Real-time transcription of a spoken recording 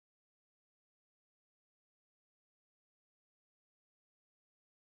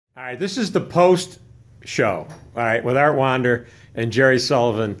All right, this is the post show, all right, with Art Wander and Jerry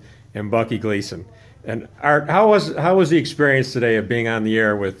Sullivan and Bucky Gleason. And Art, how was the experience today of being on the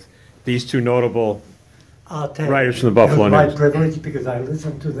air with these two notable writers from the Buffalo News? It was my privilege because I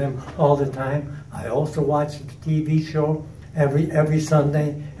listen to them all the time. I also watch the TV show every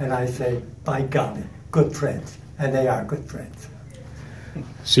Sunday, and I say, by golly, good friends. And they are good friends.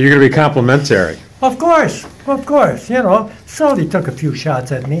 So you're going to be complimentary. Of course. You know, Sully took a few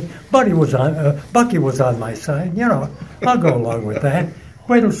shots at me. Bucky was on my side. You know, I'll go along with that.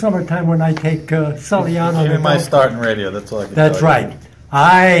 Wait till summertime when I take Sully out on the my start in radio. That's all I can That's tell right.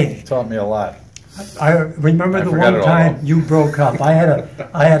 You. It taught me a lot. I remember the one time you broke up. I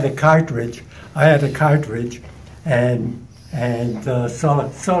had a cartridge. And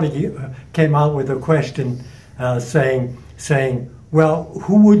Sully came out with a question saying, well,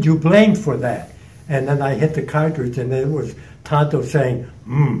 who would you blame for that? And then I hit the cartridge, and it was Tonto saying,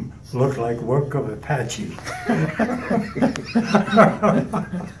 looked like work of Apache.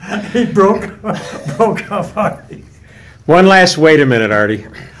 He broke up Artie. One last wait a minute, Artie.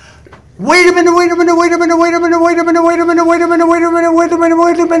 Wait a minute,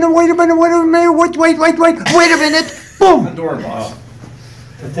 boom! The door, boss.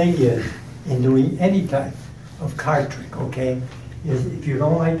 The thing is, in doing any type of card trick, okay, is if you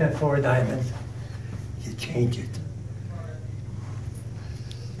don't like that 4 diamonds, you change it.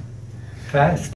 Fast.